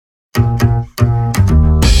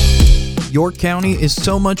York County is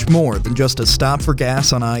so much more than just a stop for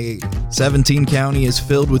gas on I-80. 17 County is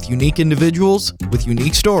filled with unique individuals with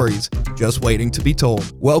unique stories just waiting to be told.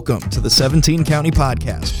 Welcome to the 17 County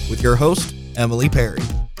Podcast with your host, Emily Perry.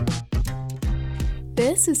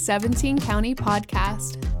 This is 17 County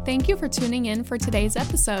Podcast. Thank you for tuning in for today's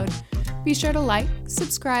episode. Be sure to like,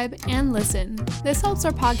 subscribe, and listen. This helps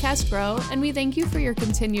our podcast grow, and we thank you for your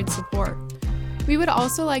continued support. We would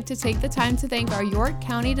also like to take the time to thank our York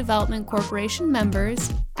County Development Corporation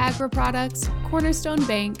members, Agri-Products, Cornerstone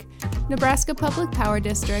Bank, Nebraska Public Power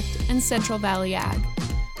District, and Central Valley Ag.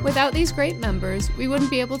 Without these great members, we wouldn't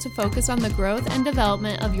be able to focus on the growth and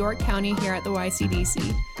development of York County here at the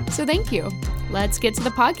YCDC. So thank you. Let's get to the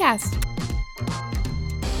podcast.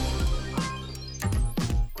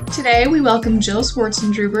 Today, we welcome Jill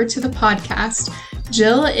Swartzendruber to the podcast.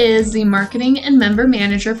 Jill is the Marketing and Member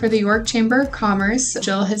Manager for the York Chamber of Commerce.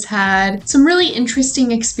 Jill has had some really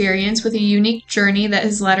interesting experience with a unique journey that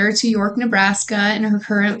has led her to York, Nebraska in her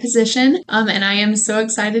current position. And I am so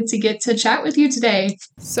excited to get to chat with you today.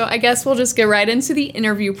 So I guess we'll just get right into the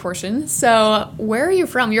interview portion. So where are you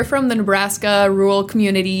from? You're from the Nebraska rural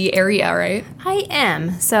community area, right? I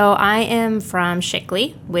am. So I am from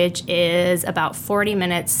Shickley, which is about 40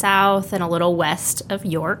 minutes south and a little west of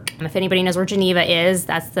York. If anybody knows where Geneva is,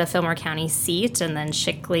 that's the Fillmore County seat, and then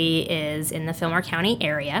Shickley is in the Fillmore County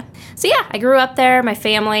area. So yeah, I grew up there. My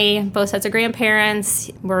family, both sets of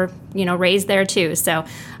grandparents were, raised there too. So a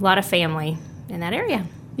lot of family in that area.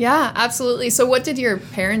 Yeah, absolutely. So what did your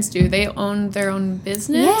parents do? They owned their own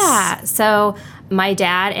business? Yeah. So my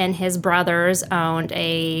dad and his brothers owned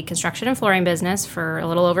a construction and flooring business for a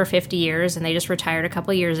little over 50 years, and they just retired a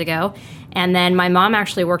couple years ago. And then my mom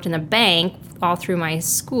actually worked in the bank all through my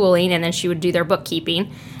schooling, and then she would do their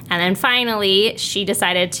bookkeeping. And then finally, she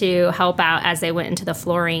decided to help out as they went into the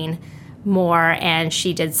flooring more, and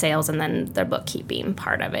she did sales and then the bookkeeping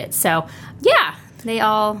part of it. So, yeah. They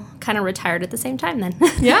all kind of retired at the same time then.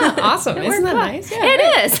 Yeah, awesome. Isn't that nice? Yeah,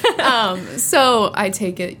 it is. So I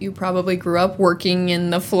take it you probably grew up working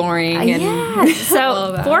in the flooring and yeah.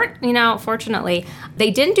 So, fortunately,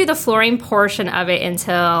 they didn't do the flooring portion of it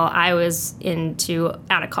until I was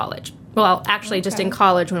out of college. Well, actually, just in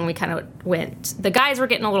college when we kind of went. The guys were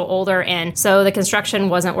getting a little older, and so the construction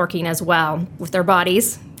wasn't working as well with their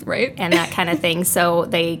bodies. Right. And that kind of thing. So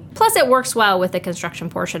plus it works well with the construction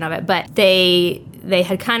portion of it, but they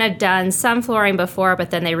had kind of done some flooring before, but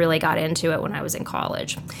then they really got into it when I was in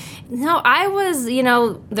college. No, I was,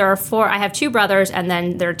 I have two brothers, and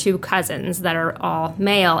then there are two cousins that are all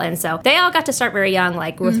male. And so they all got to start very young,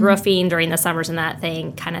 like with roofing during the summers and that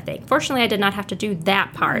kind of thing. Fortunately, I did not have to do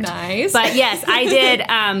that part. Nice. But yes, I did.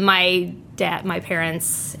 My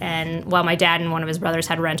parents my dad and one of his brothers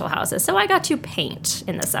had rental houses, so I got to paint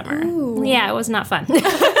in the summer. Ooh. Yeah, it was not fun.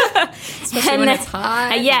 Especially when it's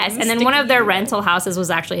hot. Yes, and then one of their rental houses was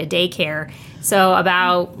actually a daycare. So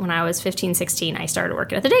about when I was 15, 16, I started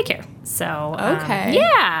working at the daycare. So, okay.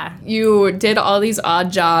 Yeah. You did all these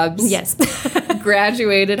odd jobs. Yes.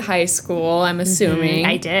 Graduated high school, I'm assuming.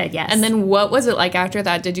 I did, yes. And then what was it like after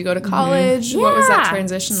that? Did you go to college? Yeah. What was that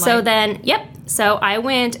transition like? So then, So I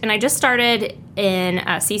went, and I just started in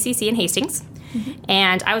CCC in Hastings.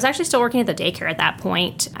 And I was actually still working at the daycare at that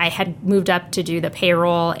point. I had moved up to do the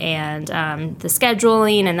payroll and the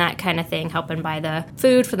scheduling and that kind of thing, helping buy the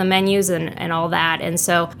food for the menus and all that. And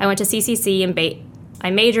so I went to CCC and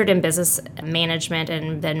I majored in business management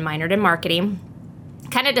and then minored in marketing.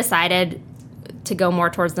 Kind of decided to go more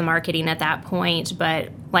towards the marketing at that point, but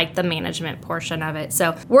like the management portion of it.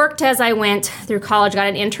 So worked as I went through college, got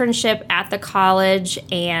an internship at the college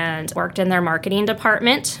and worked in their marketing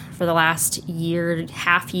department for the last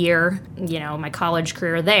half year, my college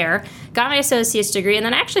career there. Got my associate's degree, and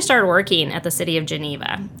then I actually started working at the city of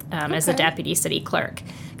Geneva as a deputy city clerk.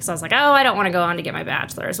 Because I was like, I don't want to go on to get my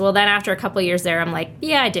bachelor's. Well, then after a couple of years there, I'm like,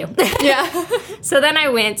 yeah, I do. Yeah. So then I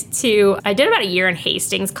did about a year in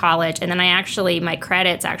Hastings College, and then my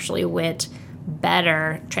credits actually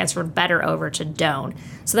transferred better over to Doane.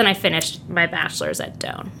 So then I finished my bachelor's at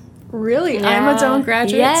Doane. Really? Yeah. I'm a Doane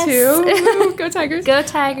graduate too. Go Tigers. Go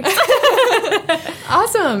Tigers.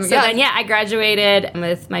 Awesome. So then, I graduated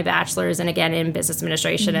with my bachelor's and again in business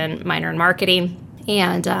administration and minor in marketing.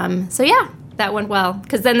 And that went well.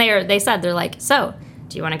 Because then they said, they're like, so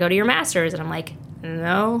do you want to go to your master's? And I'm like,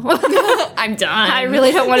 no. I'm done. I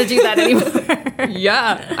really don't want to do that anymore.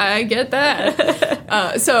 Yeah, I get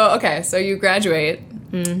that. So you graduate.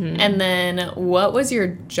 Mm-hmm. And then what was your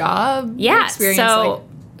job experience like?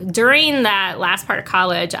 During that last part of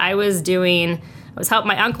college, I was doing I was helping.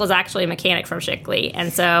 My uncle's actually a mechanic from Shickley,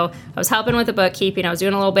 and so I was helping with the bookkeeping. I was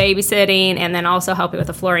doing a little babysitting, and then also helping with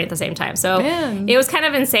the flooring at the same time. So it was kind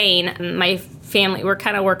of insane. My family, we're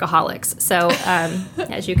kind of workaholics. So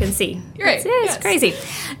as you can see, it's crazy.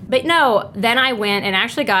 But no, then I went and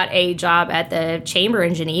actually got a job at the chamber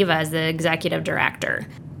in Geneva as the executive director.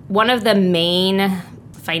 One of the main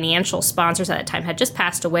financial sponsors at that time had just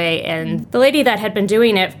passed away, and the lady that had been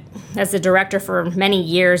doing it as the director for many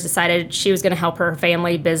years decided she was going to help her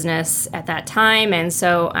family business at that time, and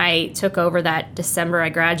so I took over that December I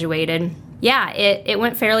graduated. Yeah, it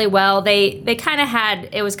went fairly well. They kind of had,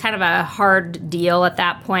 it was kind of a hard deal at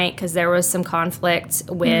that point because there was some conflict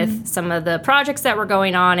with some of the projects that were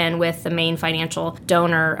going on and with the main financial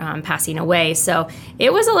donor passing away. So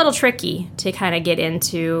it was a little tricky to kind of get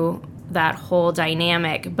into that whole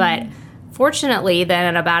dynamic. But fortunately,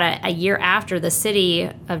 then about a year after, the city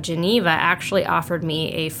of Geneva actually offered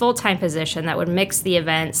me a full-time position that would mix the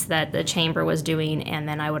events that the chamber was doing, and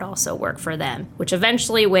then I would also work for them, which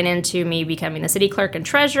eventually went into me becoming the city clerk and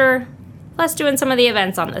treasurer, plus doing some of the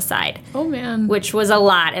events on the side. Oh, man. Which was a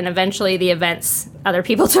lot, and eventually the events, other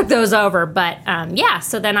people took those over. But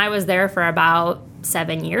so then I was there for about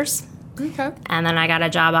 7 years. Okay. And then I got a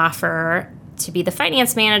job offer to be the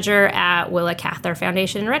finance manager at Willa Cather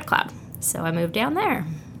Foundation in Red Cloud. So I moved down there.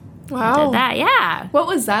 Wow. I did that, yeah. What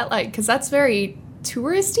was that like? Because that's very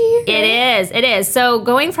touristy. Right? It is. So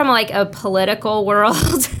going from like a political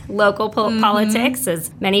world, local politics,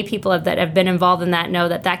 as many people that have been involved in that know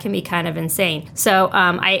that can be kind of insane. So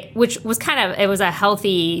which was it was a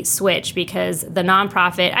healthy switch because the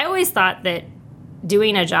nonprofit, I always thought that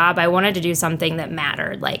doing a job, I wanted to do something that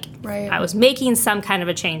mattered. Like I was making some kind of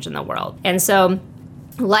a change in the world. And so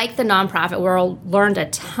like the nonprofit world, learned a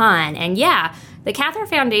ton. And the Cather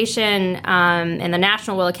Foundation and the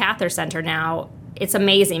National Willa Cather Center now, it's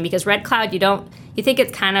amazing because Red Cloud, you think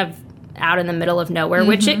it's kind of out in the middle of nowhere,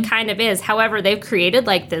 which it kind of is. However, they've created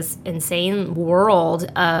like this insane world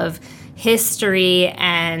of history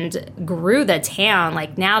and grew the town.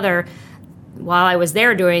 Like now while I was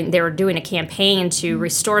there they were doing a campaign to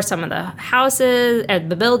restore some of the houses,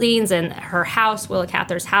 the buildings, and her house, Willa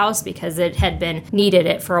Cather's house, because it had been needed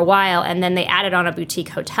it for a while. And then they added on a boutique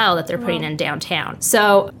hotel that they're putting in downtown.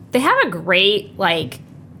 So they have a great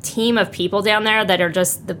team of people down there that are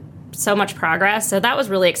just so much progress. So that was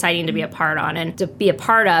really exciting to be a part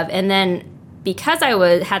of. And then because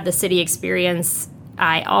I had the city experience,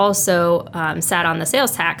 I also sat on the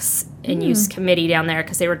sales tax and use committee down there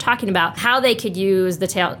because they were talking about how they could use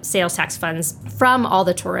the sales tax funds from all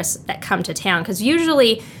the tourists that come to town. Because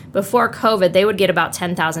usually before COVID, they would get about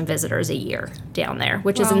 10,000 visitors a year down there,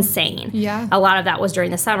 which is insane. Yeah. A lot of that was during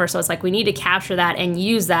the summer. So it's like we need to capture that and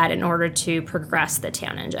use that in order to progress the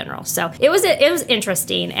town in general. So it was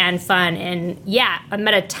interesting and fun. And I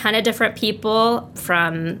met a ton of different people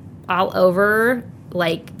from all over.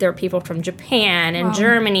 Like there are people from Japan and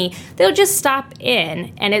Germany. They'll just stop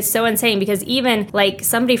in, and it's so insane because even like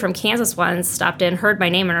somebody from Kansas once stopped in, heard my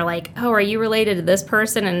name, and are like, "Oh, are you related to this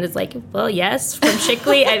person?" And it's like, "Well, yes, from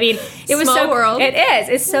Shickley." I mean, it was Small world. It is.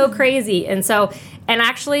 It's so crazy, and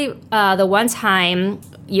actually, the one time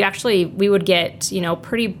we would get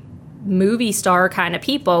pretty movie star kind of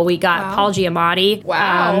people. We got Paul Giamatti.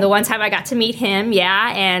 Wow. The one time I got to meet him,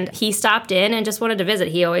 and he stopped in and just wanted to visit.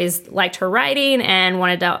 He always liked her writing and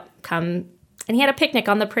wanted to come, and he had a picnic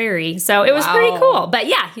on the prairie. So it was pretty cool. But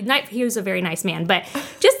he was a very nice man. But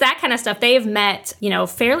just that kind of stuff. They've met,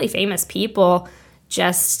 fairly famous people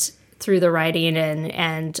just through the writing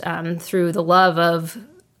and through the love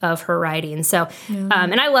of her writing. So,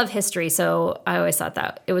 and I love history, so I always thought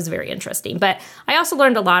that it was very interesting. But I also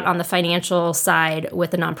learned a lot on the financial side with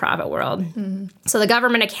the nonprofit world. So the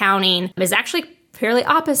government accounting is actually fairly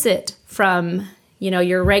opposite from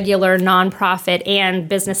your regular nonprofit and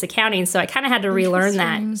business accounting. So I kind of had to relearn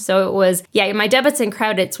that. So it was, my debits and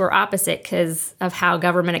credits were opposite because of how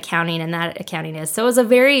government accounting and that accounting is. So it was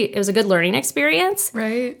a good learning experience.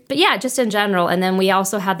 Right. But just in general. And then we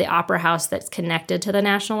also had the Opera House that's connected to the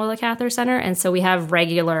National Willa Cather Center. And so we have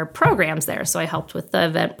regular programs there. So I helped with the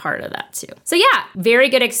event part of that too. So very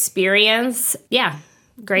good experience. Yeah.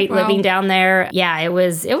 Great living down there. Yeah, it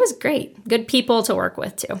was great. Good people to work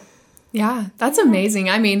with too. Yeah, that's amazing.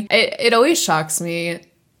 I mean, it always shocks me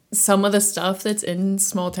some of the stuff that's in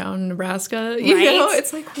small town Nebraska, you Right? know,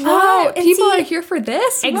 it's like, wow, and people see- are here for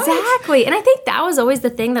this? What? Exactly. And I think that was always the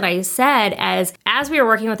thing that I said as we were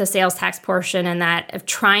working with the sales tax portion and that of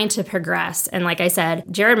trying to progress. And like I said,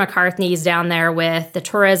 Jared McCarthy's down there with the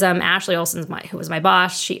tourism. Ashley Olson's who was my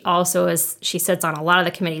boss. She also she sits on a lot of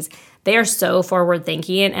the committees. They are so forward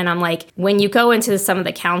thinking. And I'm like, when you go into some of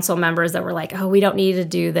the council members that were like, oh, we don't need to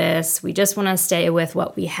do this. We just want to stay with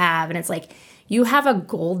what we have. And it's like, you have a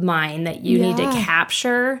gold mine that you need to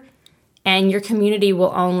capture, and your community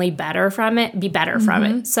will only be better from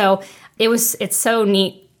it. So it's so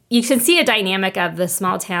neat. You can see a dynamic of the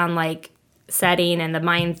small town like setting and the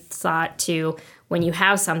mindset to when you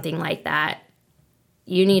have something like that,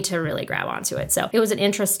 you need to really grab onto it. So it was an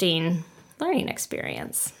interesting learning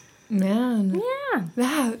experience. Man.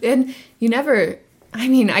 Yeah. And you never, I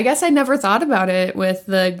mean, I guess I never thought about it with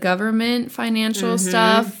the government financial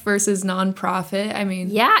stuff versus nonprofit. I mean,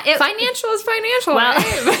 financial is financial. Well,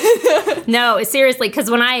 right? no, seriously, because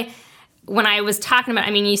when I was talking about,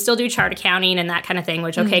 I mean, you still do chart accounting and that kind of thing,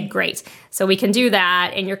 which, okay, great. So we can do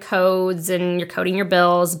that and your codes and you're coding your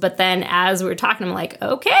bills. But then as we were talking, I'm like,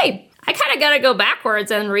 okay, I kind of got to go backwards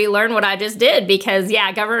and relearn what I just did because,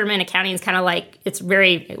 government accounting is kind of like, it's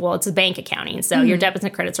a bank accounting. So your debits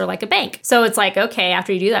and credits are like a bank. So it's like, okay,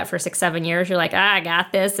 after you do that for 6-7 years, you're like, I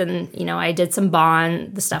got this. And, I did some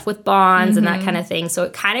the stuff with bonds and that kind of thing. So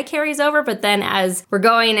it kind of carries over. But then as we're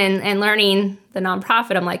going and learning the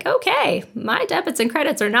nonprofit, I'm like, okay, my debits and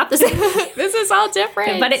credits are not the same. This is all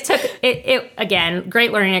different. But it took, again,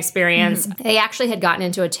 great learning experience. They actually had gotten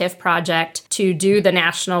into a TIF project to do the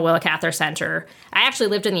National Willa Cather Center. I actually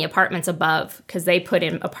lived in the apartments above because they put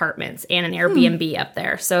in apartments and an Airbnb up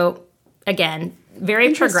there. So again,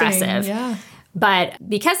 very progressive. Yeah. But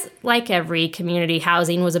because like every community,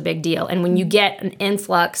 housing was a big deal. And when you get an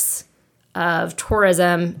influx of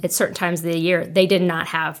tourism at certain times of the year, they did not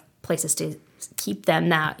have places to keep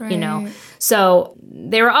them so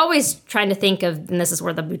they were always trying to think of, and this is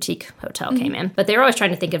where the boutique hotel came in, but they were always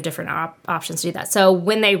trying to think of different options to do that. So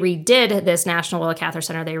when they redid this National Willa Cather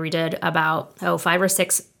Center, they redid about 5 or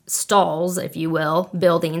 6 stalls, if you will,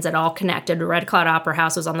 buildings that all connected. Red Cloud Opera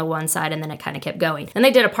House was on the one side, and then it kind of kept going. And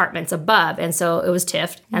they did apartments above, and so it was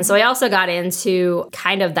TIFFed. And so I also got into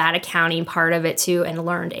kind of that accounting part of it too and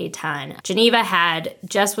learned a ton. Geneva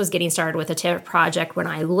was getting started with a TIFF project when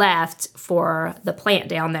I left for the plant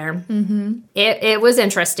down there. It was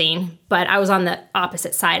interesting, but I was on the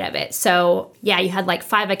opposite side of it. So you had like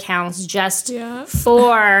 5 accounts just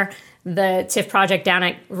for the TIFF project down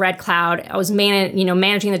at Red Cloud. I was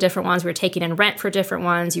managing the different ones. We were taking in rent for different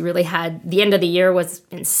ones. You really had, the end of the year was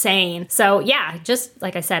insane. So just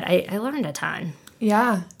like I said, I learned a ton.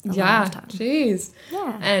 Yeah. Jeez.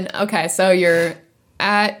 Yeah. And okay, so you're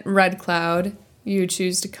at Red Cloud. You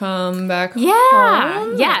choose to come back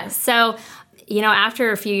home? Yeah. So,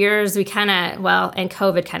 after a few years, we and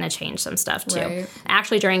COVID kind of changed some stuff too. Right.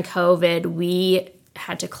 Actually, during COVID, we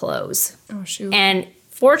had to close. Oh, shoot. And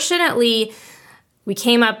fortunately, we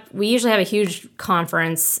usually have a huge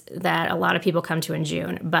conference that a lot of people come to in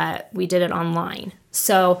June, but we did it online.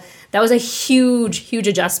 So that was a huge, huge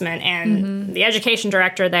adjustment. And the education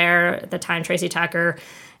director there at the time, Tracy Tucker,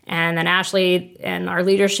 and then Ashley and our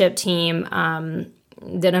leadership team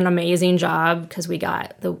did an amazing job because we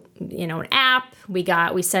got an app.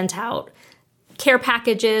 We sent out care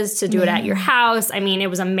packages to do it at your house. I mean, it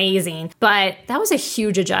was amazing. But that was a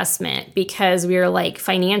huge adjustment because we were like,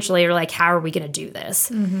 financially, how are we going to do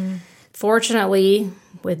this? Fortunately,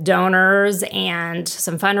 with donors and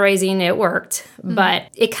some fundraising, it worked. But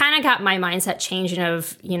it kind of got my mindset changing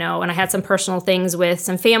of, and I had some personal things with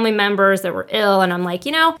some family members that were ill. And I'm like,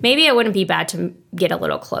 maybe it wouldn't be bad to get a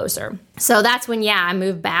little closer. So that's when, I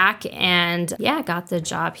moved back and, got the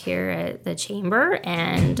job here at the chamber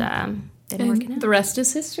and been working out. The rest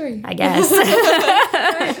is history, I guess.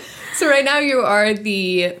 So right now you are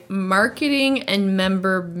the marketing and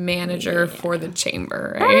member manager for the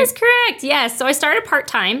chamber, right? That is correct, yes. So I started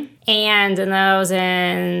part-time, and that was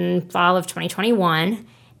in fall of 2021.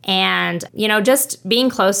 And, just being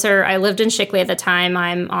closer, I lived in Shickley at the time.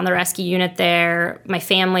 I'm on the rescue unit there. My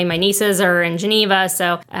family, my nieces are in Geneva.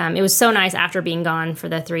 So it was so nice after being gone for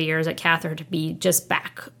the 3 years at Cather to be just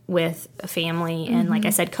back with a family. And like I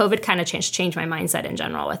said, COVID kind of changed my mindset in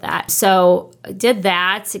general with that. So I did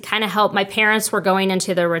that. It kind of helped. My parents were going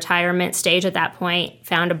into the retirement stage at that point,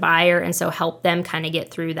 found a buyer, and so helped them kind of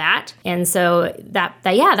get through that. And so that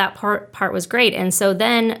part was great. And so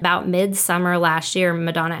then about midsummer last year,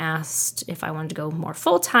 Madonna asked if I wanted to go more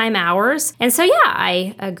full-time hours. And so,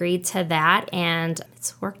 I agreed to that, and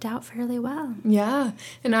it's worked out fairly well. Yeah.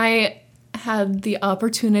 And I had the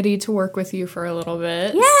opportunity to work with you for a little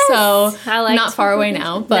bit. Yes, so I not far away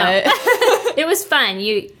now, but it was fun.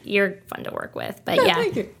 You're fun to work with, but yeah,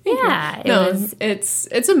 thank you. It was.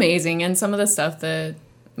 It's amazing, and some of the stuff that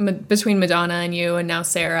between Madonna and you, and now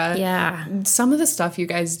Sarah, some of the stuff you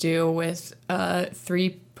guys do with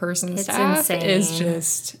 3-person staff insane. Is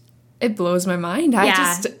just. It blows my mind.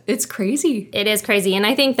 It's crazy. It is crazy. And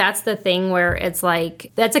I think that's the thing where it's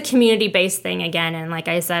like, that's a community-based thing again. And like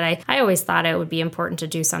I said, I always thought it would be important to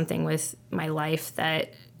do something with my life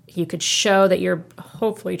that you could show that you're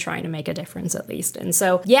hopefully trying to make a difference at least. And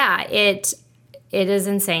so, it is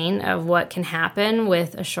insane of what can happen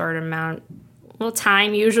with a short amount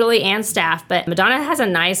time usually and staff. But Madonna has a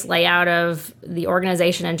nice layout of the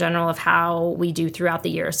organization in general of how we do throughout the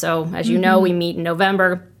year. So as you know, we meet in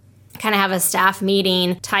November, kind of have a staff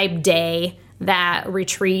meeting type day, that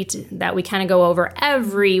retreat that we kind of go over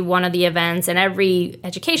every one of the events and every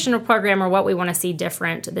educational program or what we want to see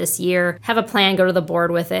different this year, have a plan, go to the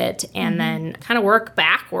board with it, and then kind of work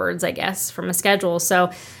backwards, I guess, from a schedule.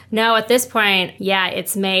 So no, at this point,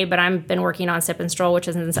 it's May, but I've been working on Sip and Stroll, which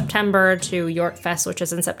is in September, to York Fest, which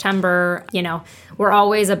is in September. We're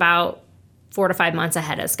always about 4 to 5 months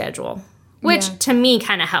ahead of schedule, which to me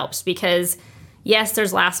kind of helps because yes,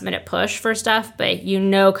 there's last minute push for stuff, but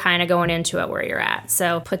kind of going into it where you're at.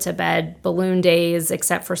 So put to bed balloon days,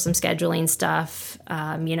 except for some scheduling stuff,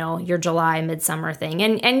 your July midsummer thing.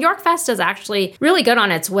 And York Fest is actually really good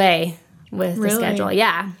on its way with the schedule.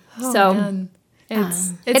 Yeah. Oh, so man.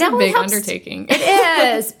 It's a big undertaking. It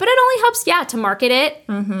is, but it only helps, to market it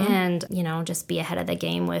and, just be ahead of the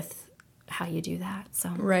game with how you do that. So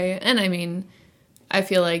right. And I mean, I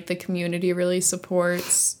feel like the community really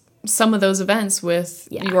supports some of those events with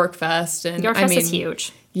York Fest. And York Fest is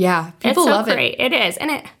huge. Yeah. People love it. It is.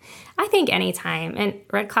 And I think anytime, and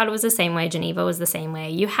Red Cloud was the same way, Geneva was the same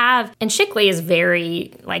way. And Shickley is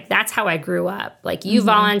very, that's how I grew up. You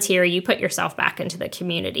volunteer, you put yourself back into the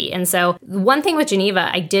community. And so one thing with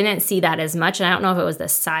Geneva, I didn't see that as much. And I don't know if it was the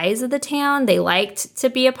size of the town. They liked to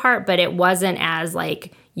be a part, but it wasn't as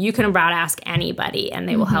you can about ask anybody and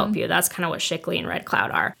they will help you. That's kind of what Shickley and Red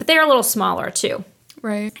Cloud are. But they're a little smaller too.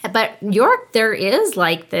 Right. But York, there is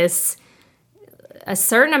a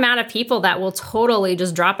certain amount of people that will totally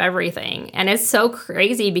just drop everything. And it's so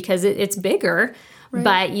crazy because it's bigger,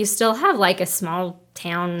 but you still have a small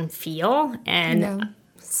town feel and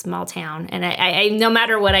small town. And I no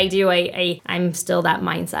matter what I do, I'm still that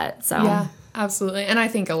mindset. So yeah, absolutely. And I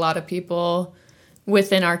think a lot of people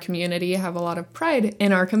within our community have a lot of pride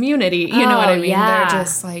in our community. You know what I mean? Yeah. They're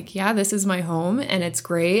just this is my home and it's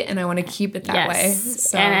great and I want to keep it that way.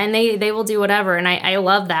 So. And they will do whatever. And I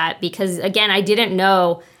love that because, again, I didn't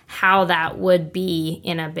know how that would be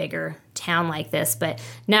in a bigger town like this. But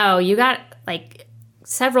no, you got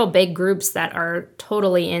several big groups that are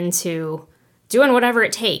totally into doing whatever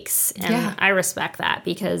it takes. And I respect that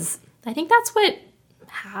because I think that's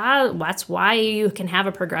why you can have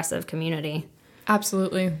a progressive community.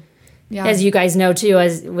 Absolutely. Yeah. As you guys know, too,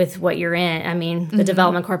 as with what you're in. I mean, the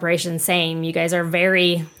Development Corporation, same. You guys are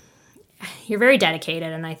you're very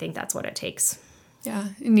dedicated, and I think that's what it takes. Yeah.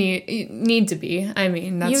 You need to be. I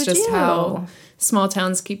mean, that's how small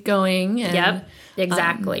towns keep going. And, yep,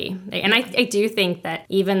 exactly. And I do think that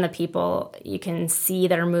even the people you can see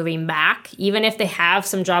that are moving back, even if they have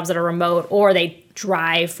some jobs that are remote or they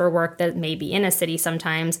drive for work that may be in a city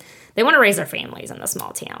sometimes, they want to raise their families in the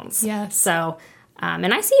small towns. Yes. So,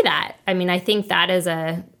 and I see that. I mean, I think that is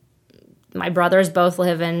my brothers both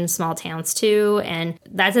live in small towns too. And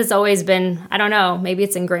that has always been, I don't know, maybe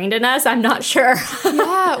it's ingrained in us. I'm not sure.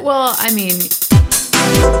 Yeah, well, I mean.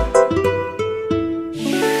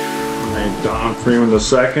 I'm Don Freeman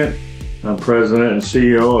II. I'm president and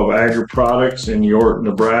CEO of Agri Products in York,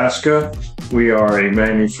 Nebraska. We are a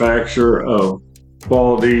manufacturer of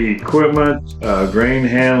quality equipment, grain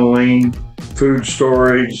handling, food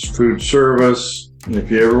storage, food service. And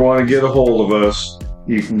if you ever want to get a hold of us,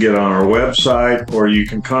 you can get on our website or you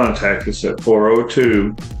can contact us at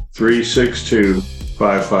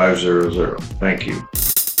 402-362-5500. Thank you.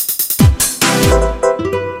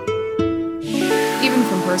 Even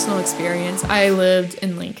from personal experience, I lived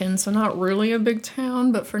in Lincoln, so not really a big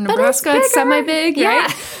town, but for Nebraska, it's semi-big,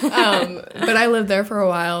 right? But I lived there for a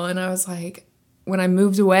while, and I was like, when I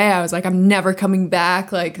moved away, I was like, I'm never coming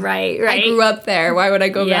back. Right. I grew up there. Why would I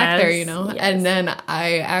go back there, Yes. And then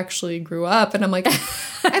I actually grew up, and I'm like,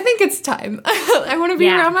 I think it's time. I want to be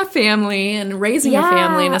around my family, and raising a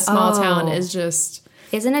family in a small town is just,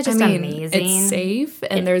 Isn't it just amazing? It's safe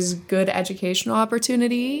and there's good educational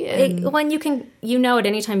opportunity. And When you can, at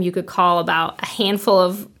any time you could call about a handful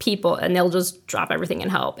of people and they'll just drop everything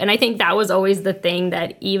and help. And I think that was always the thing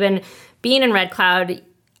that even being in Red Cloud,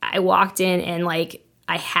 I walked in and like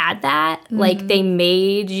I had that. Like they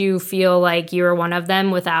made you feel like you were one of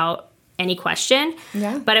them without any question.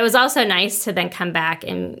 Yeah. But it was also nice to then come back,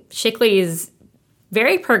 and Shickley is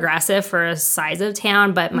very progressive for a size of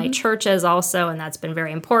town, but my church is also, and that's been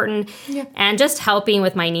very important. Yeah. And just helping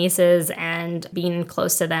with my nieces and being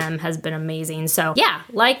close to them has been amazing. So yeah,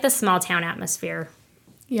 like the small town atmosphere.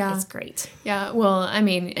 Yeah. It's great. Yeah. Well, I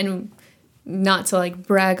mean, and not to like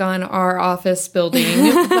brag on our office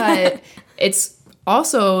building, but it's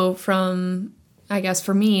also from, I guess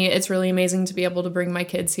for me, it's really amazing to be able to bring my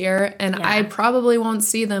kids here. And I probably won't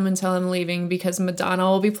see them until I'm leaving because Madonna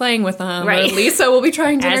will be playing with them. Right. Or Lisa will be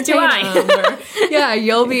trying to entertain them. Or, yeah,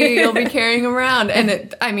 you'll be carrying them around.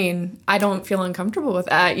 And I don't feel uncomfortable with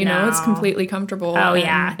that. You know, it's completely comfortable. Oh,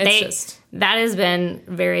 yeah. It's that has been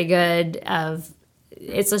very good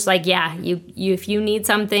it's just like, you if you need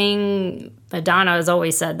something, Madonna has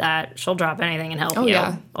always said that she'll drop anything and help you.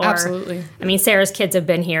 Yeah, absolutely. I mean, Sarah's kids have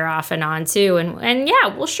been here off and on too, and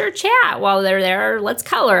we'll sure chat while they're there. Let's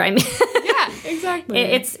color. I mean, yeah, exactly.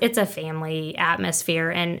 It's a family atmosphere,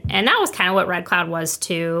 and that was kind of what Red Cloud was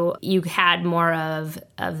too. You had more of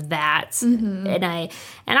that, and I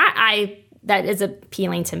that is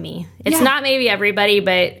appealing to me. It's not maybe everybody,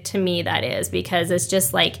 but to me that is, because it's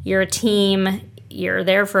just like you're a team. You're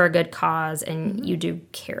there for a good cause, and you do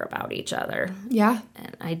care about each other. Yeah.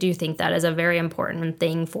 And I do think that is a very important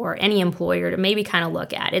thing for any employer to maybe kind of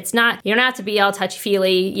look at. It's not, you don't have to be all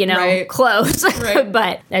touchy-feely, right. close. Right.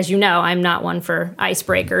 But as you know, I'm not one for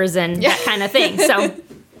icebreakers and that kind of thing. So,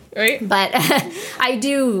 right. But I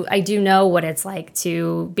do know what it's like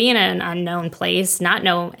to be in an unknown place, not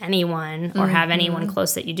know anyone or have anyone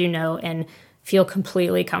close that you do know, and feel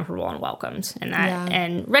completely comfortable and welcomed. And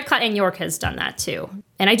and Red Cloud and York has done that too.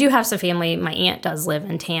 And I do have some family. My aunt does live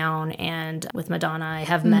in town, and with Madonna, I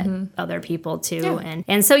have met other people too. Yeah.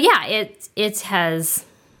 And so it's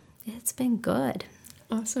been good.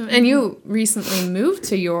 Awesome. And you recently moved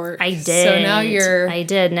to York. I did. So now I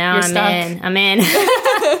did. Now I'm in.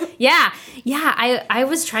 Yeah. I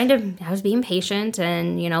was being patient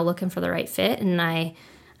and, looking for the right fit, and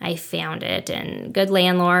I found it, and good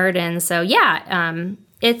landlord. And so,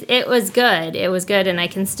 it was good. It was good. And I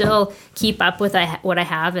can still keep up with what I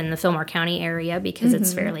have in the Fillmore County area because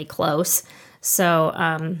it's fairly close. So,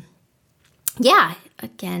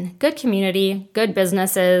 again, good community, good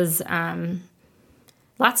businesses,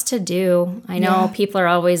 lots to do. I know people are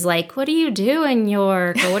always like, what do you do in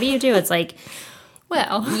York? Or what do you do? It's like,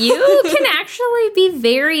 well, you can actually be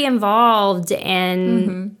very involved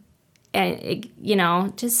and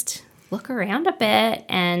just look around a bit,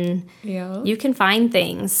 and you can find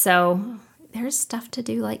things. So there's stuff to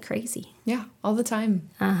do like crazy. Yeah, all the time.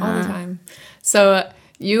 All the time. So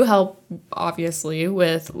you help, obviously,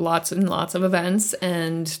 with lots and lots of events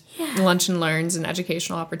and lunch and learns and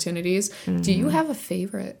educational opportunities. Do you have a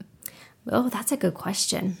favorite? Oh, that's a good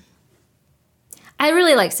question. I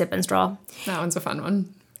really like Sip and Stroll. That one's a fun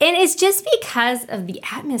one. And it's just because of the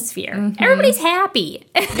atmosphere. Everybody's happy.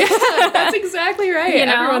 That's exactly right.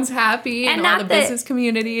 Everyone's happy, and all the business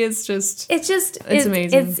community is just... It's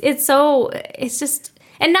amazing. It's just...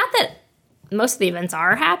 And not that most of the events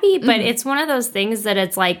are happy, but it's one of those things that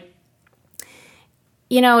it's like,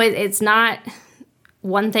 it's not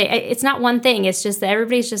one thing. It's not one thing. It's just that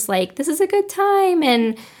everybody's just like, this is a good time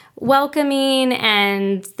and welcoming,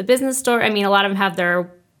 and the business store, a lot of them have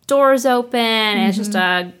their doors open, and it's just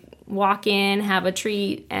a walk in, have a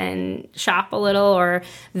treat, and shop a little or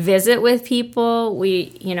visit with people.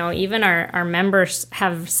 We, even our members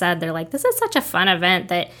have said, they're like, this is such a fun event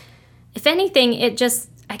that if anything,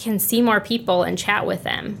 I can see more people and chat with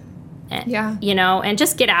them. And, and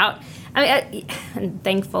just get out. And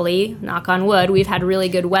thankfully, knock on wood, we've had really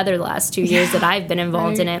good weather the last 2 years that I've been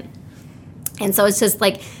involved in it. And so it's just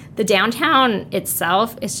like the downtown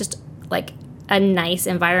itself is just like a nice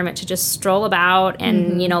environment to just stroll about.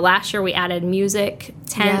 And, last year we added music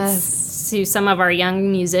tents to some of our young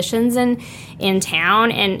musicians in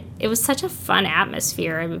town. And it was such a fun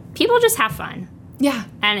atmosphere. People just have fun. Yeah.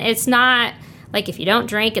 And it's not, like, if you don't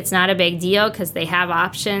drink, it's not a big deal because they have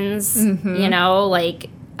options, to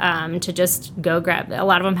just go grab. A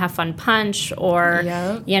lot of them have fun punch or,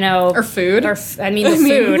 or food. The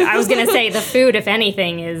food. I was going to say the food, if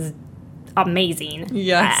anything, is amazing.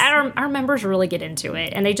 Yes. Our members really get into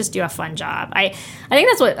it, and they just do a fun job. I think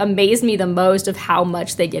that's what amazed me the most of how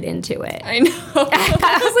much they get into it. I know.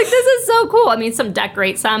 I was like, this is so cool. I mean, some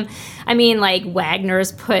decorate, some, I mean, like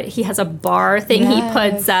Wagner's he has a bar thing he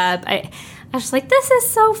puts up. I was just like, this is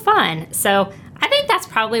so fun. So I think that's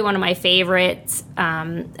probably one of my favorite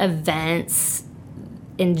events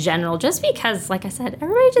in general, just because, like I said,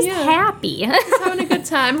 everybody's just happy. Just having a good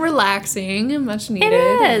time, relaxing, and much needed.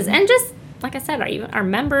 It is. And just, like I said, our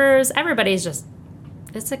members, everybody's just,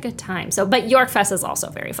 it's a good time. So, but York Fest is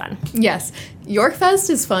also very fun. Yes. York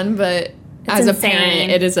Fest is fun, but as insane. A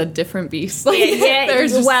parent, it is a different beast. Like, Yeah,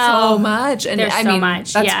 there's just so much. And there's so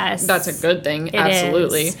much, that's, that's a good thing. It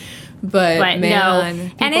absolutely. is. But man, no,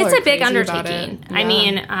 and it's a big undertaking. Yeah. I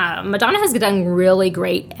mean, Madonna has done really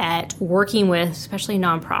great at working with, especially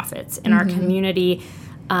nonprofits in our community,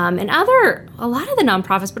 and a lot of the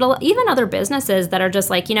nonprofits, but even other businesses that are just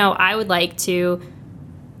like, I would like to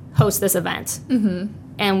host this event,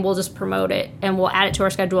 and we'll just promote it, and we'll add it to our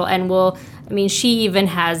schedule, and she even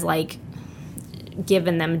has like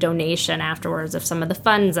given them donation afterwards of some of the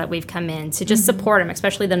funds that we've come in to just support them,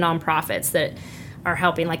 especially the nonprofits that are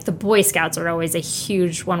helping. Like the Boy Scouts are always a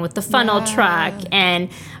huge one with the funnel truck,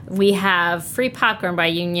 and we have free popcorn by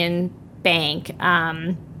Union Bank.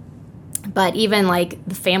 But even like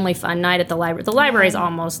the family fun night at the library. The library is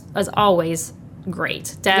always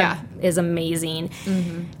great. Deb is amazing.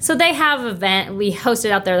 So they have event. We host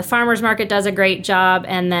it out there. The farmers market does a great job,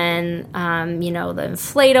 and then the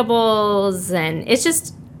inflatables, and it's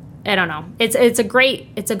just, I don't know. It's a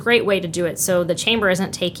great way to do it. So the chamber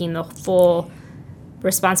isn't taking the full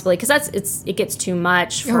responsibility, because it gets too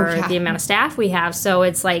much for the amount of staff we have. So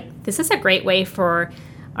it's like, this is a great way for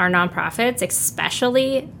our nonprofits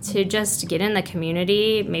especially to just get in the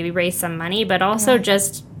community, maybe raise some money, but also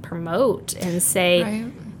just promote and say,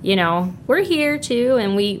 we're here too,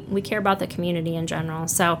 and we care about the community in general.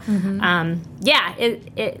 So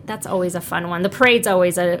that's always a fun one. The parade's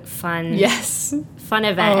always a fun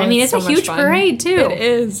event. I mean, it's a huge parade too.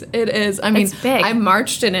 It is. I mean, it's big. I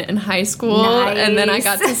marched in it in high school, and then I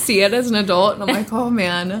got to see it as an adult, and I'm like, oh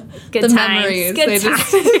man, good the times. memories. Good they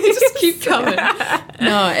times. just keep coming.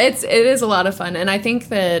 No, it is a lot of fun, and I think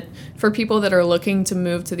that for people that are looking to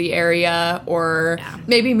move to the area, or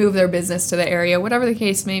maybe move their business to the area, whatever the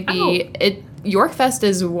case may be, York Fest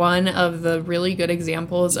is one of the really good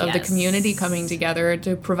examples of the community coming together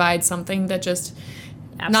to provide something that just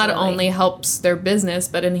not only helps their business,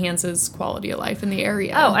 but enhances quality of life in the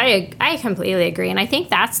area. Oh, I completely agree. And I think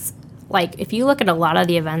that's, like, if you look at a lot of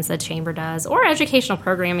the events that Chamber does, or educational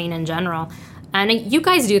programming in general, and you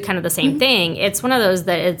guys do kind of the same thing, it's one of those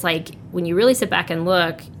that it's like, when you really sit back and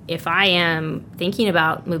look, if I am thinking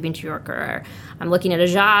about moving to York, or I'm looking at a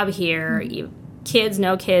job here, kids,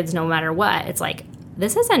 no matter what, it's like,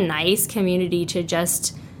 this is a nice community to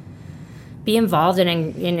just be involved in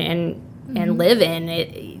and live in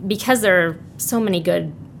it, because there are so many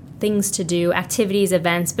good things to do, activities,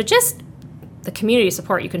 events, but just the community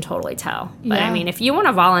support, you can totally tell. But I mean, if you want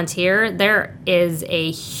to volunteer, there is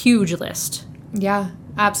a huge list. Yeah,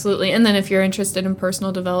 absolutely. And then if you're interested in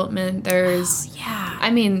personal development, there's I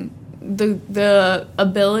mean, the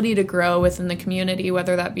ability to grow within the community,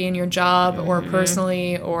 whether that be in your job or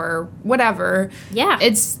personally or whatever. Yeah.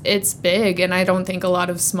 It's big, and I don't think a lot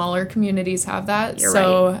of smaller communities have that. You're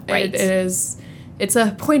right. It's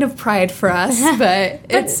a point of pride for us, but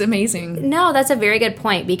it's amazing. No, that's a very good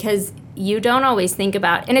point, because you don't always think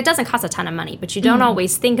about, and it doesn't cost a ton of money, but you don't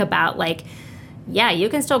always think about, like, you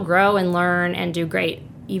can still grow and learn and do great,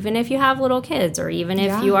 even if you have little kids, or even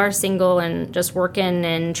if you are single and just working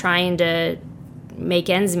and trying to make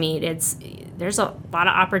ends meet. There's a lot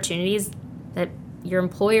of opportunities that your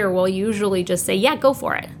employer will usually just say, go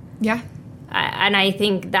for it. Yeah. And I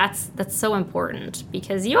think that's so important,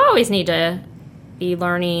 because you always need to be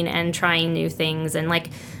learning and trying new things. And like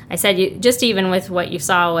I said, just even with what you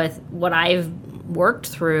saw with what I've worked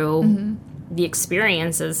through, the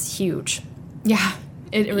experience is huge. Yeah,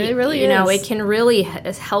 it really is. You know, it can really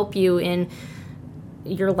help you in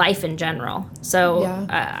your life in general. So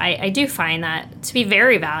I do find that to be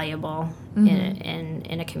very valuable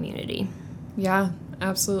in a community. Yeah,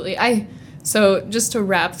 absolutely. So just to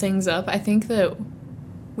wrap things up, I think that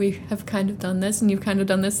we have kind of done this, and you've kind of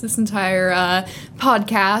done this entire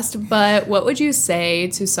podcast, but what would you say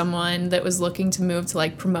to someone that was looking to move to,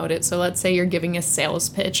 like, promote it? So let's say you're giving a sales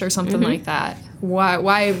pitch or something like that. Why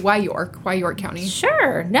York? Why York County?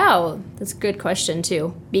 Sure. No, that's a good question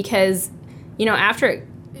too, because, you know, after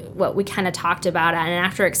what we kind of talked about and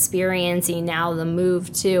after experiencing now the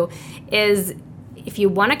move too, is if you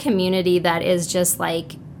want a community that is just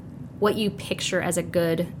like what you picture as a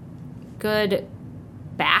good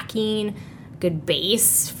backing, good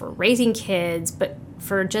base for raising kids, but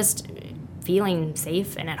for just feeling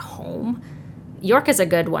safe and at home. York is a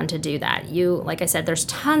good one to do that. Like I said, there's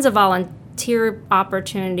tons of volunteer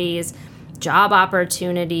opportunities, job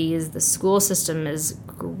opportunities. The school system is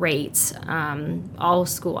great.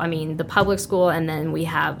 The public school, and then we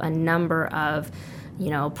have a number of,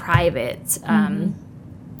 private.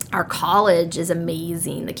 Our college is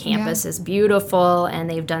amazing. The campus is beautiful, and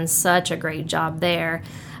they've done such a great job there.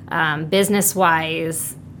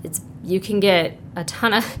 Business-wise, you can get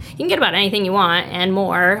about anything you want and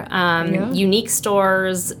more. Unique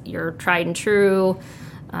stores, your tried and true.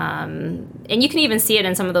 And you can even see it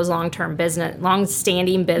in some of those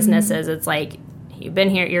long-standing businesses. It's like, you've been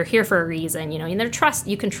here, you're here for a reason, and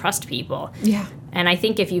you can trust people. Yeah. And I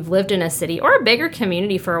think if you've lived in a city or a bigger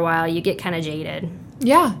community for a while, you get kind of jaded.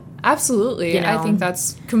 Yeah, absolutely. I think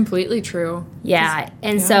that's completely true. Yeah.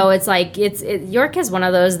 And so it's like, York is one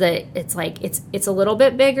of those that it's like, it's a little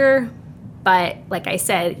bit bigger, but like I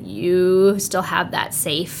said, you still have that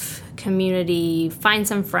safe community. Find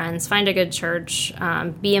some friends, find a good church,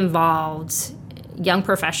 be involved. Young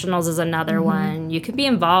professionals is another one. You can be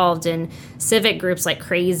involved in civic groups like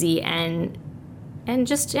crazy and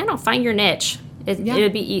just, find your niche.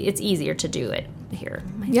 It's easier to do it here,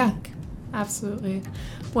 I think. Absolutely.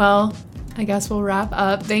 Well, I guess we'll wrap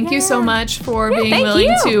up. Thank you so much for being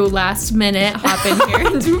willing to last minute hop in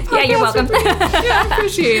here and do a podcast. You're welcome. I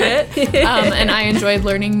appreciate it. And I enjoyed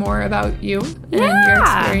learning more about you and your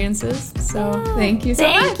experiences. So thank you so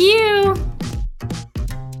much. Thank you.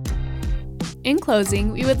 In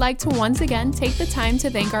closing, we would like to once again take the time to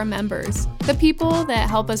thank our members, the people that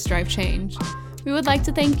help us drive change. We would like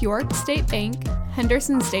to thank York State Bank,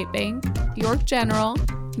 Henderson State Bank, York General,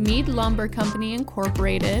 Meade Lumber Company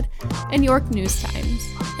Incorporated, and York News Times.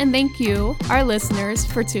 And thank you, our listeners,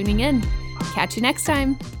 for tuning in. Catch you next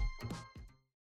time.